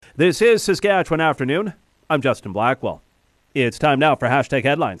This is Saskatchewan Afternoon. I'm Justin Blackwell. It's time now for Hashtag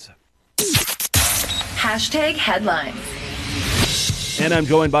Headlines. Hashtag Headlines. And I'm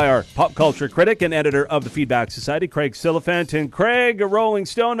joined by our pop culture critic and editor of the Feedback Society, Craig Silliphant. And Craig, Rolling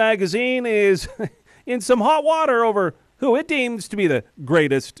Stone magazine is in some hot water over who it deems to be the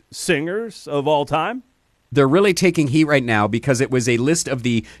greatest singers of all time. They're really taking heat right now because it was a list of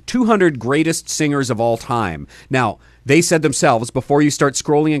the 200 greatest singers of all time. Now, they said themselves, before you start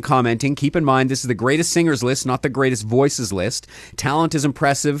scrolling and commenting, keep in mind this is the greatest singers list, not the greatest voices list. Talent is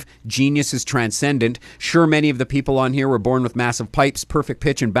impressive. Genius is transcendent. Sure, many of the people on here were born with massive pipes, perfect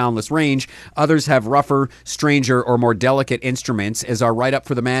pitch, and boundless range. Others have rougher, stranger, or more delicate instruments. As our write-up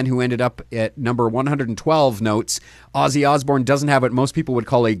for the man who ended up at number 112 notes, Ozzy Osbourne doesn't have what most people would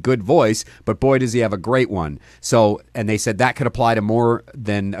call a good voice, but boy, does he have a great one. So, and they said that could apply to more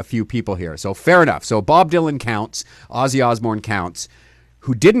than a few people here. So fair enough. So Bob Dylan counts. Ozzy Osbourne counts.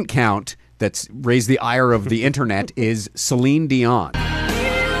 Who didn't count, that's raised the ire of the internet, is Celine Dion.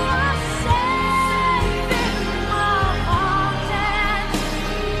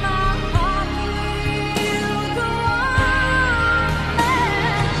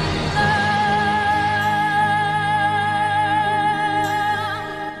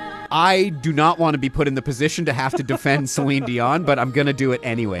 I do not want to be put in the position to have to defend Celine Dion, but I'm going to do it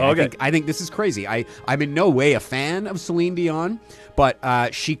anyway. Okay. I think this is crazy. I'm in no way a fan of Celine Dion,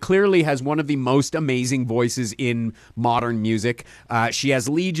 but she clearly has one of the most amazing voices in modern music. She has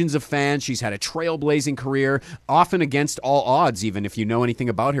legions of fans. She's had a trailblazing career, often against all odds, even if you know anything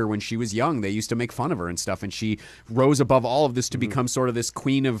about her. When she was young, they used to make fun of her and stuff, and she rose above all of this to become sort of this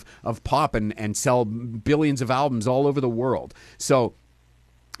queen of pop and sell billions of albums all over the world. So,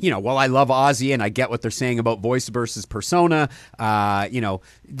 you know, while I love Ozzy and I get what they're saying about voice versus persona,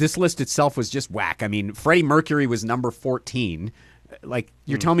 this list itself was just whack. I mean, Freddie Mercury was number 14. Like,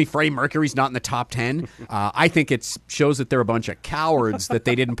 you're telling me Freddie Mercury's not in the top 10? I think it shows that they're a bunch of cowards that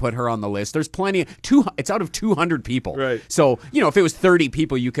they didn't put her on the list. There's plenty. It's out of 200 people. Right. So, if it was 30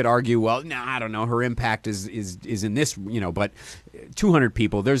 people, you could argue, well, I don't know, her impact is in this, but 200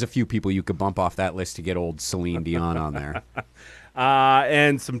 people, there's a few people you could bump off that list to get old Celine Dion on there.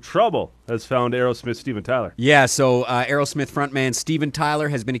 And some trouble has found Aerosmith Steven Tyler. Yeah, so Aerosmith frontman Steven Tyler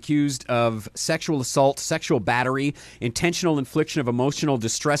has been accused of sexual assault, sexual battery, intentional infliction of emotional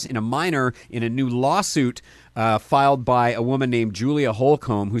distress in a minor in a new lawsuit filed by a woman named Julia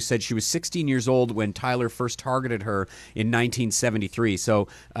Holcomb, who said she was 16 years old when Tyler first targeted her in 1973. So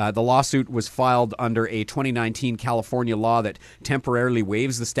the lawsuit was filed under a 2019 California law that temporarily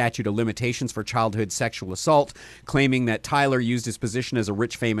waives the statute of limitations for childhood sexual assault, claiming that Tyler used his position as a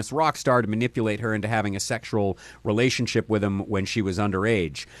rich, famous rock star to manipulate her into having a sexual relationship with him when she was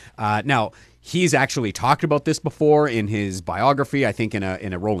underage. Now, he's actually talked about this before in his biography, I think in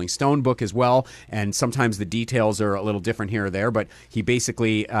a Rolling Stone book as well, and sometimes the details are a little different here or there, but he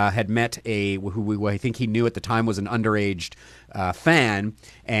basically had met who I think he knew at the time was an underage fan,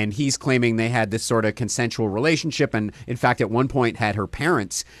 and he's claiming they had this sort of consensual relationship, and in fact at one point had her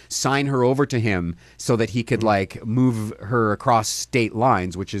parents sign her over to him so that he could move her across state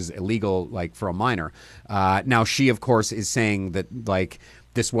lines, which is illegal for a minor. Now she of course is saying that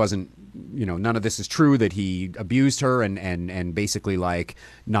this wasn't, none of this is true, that he abused her and basically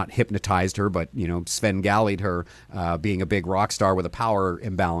not hypnotized her, but, Svengali her, being a big rock star with a power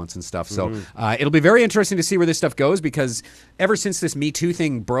imbalance and stuff. So it'll be very interesting to see where this stuff goes, because ever since this Me Too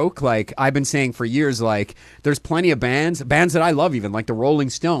thing broke, I've been saying for years, there's plenty of bands that I love, even like the Rolling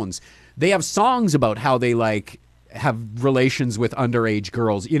Stones. They have songs about how they have relations with underage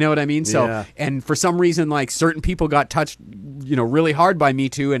girls, you know what I mean? So, yeah. And for some reason, certain people got touched, really hard by Me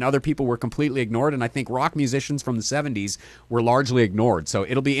Too, and other people were completely ignored. And I think rock musicians from the 70s were largely ignored. So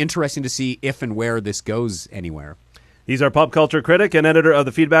it'll be interesting to see if and where this goes anywhere. He's our pop culture critic and editor of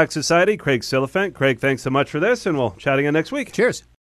the Feedback Society, Craig Silliphant. Craig, thanks so much for this, and we'll chat again next week. Cheers.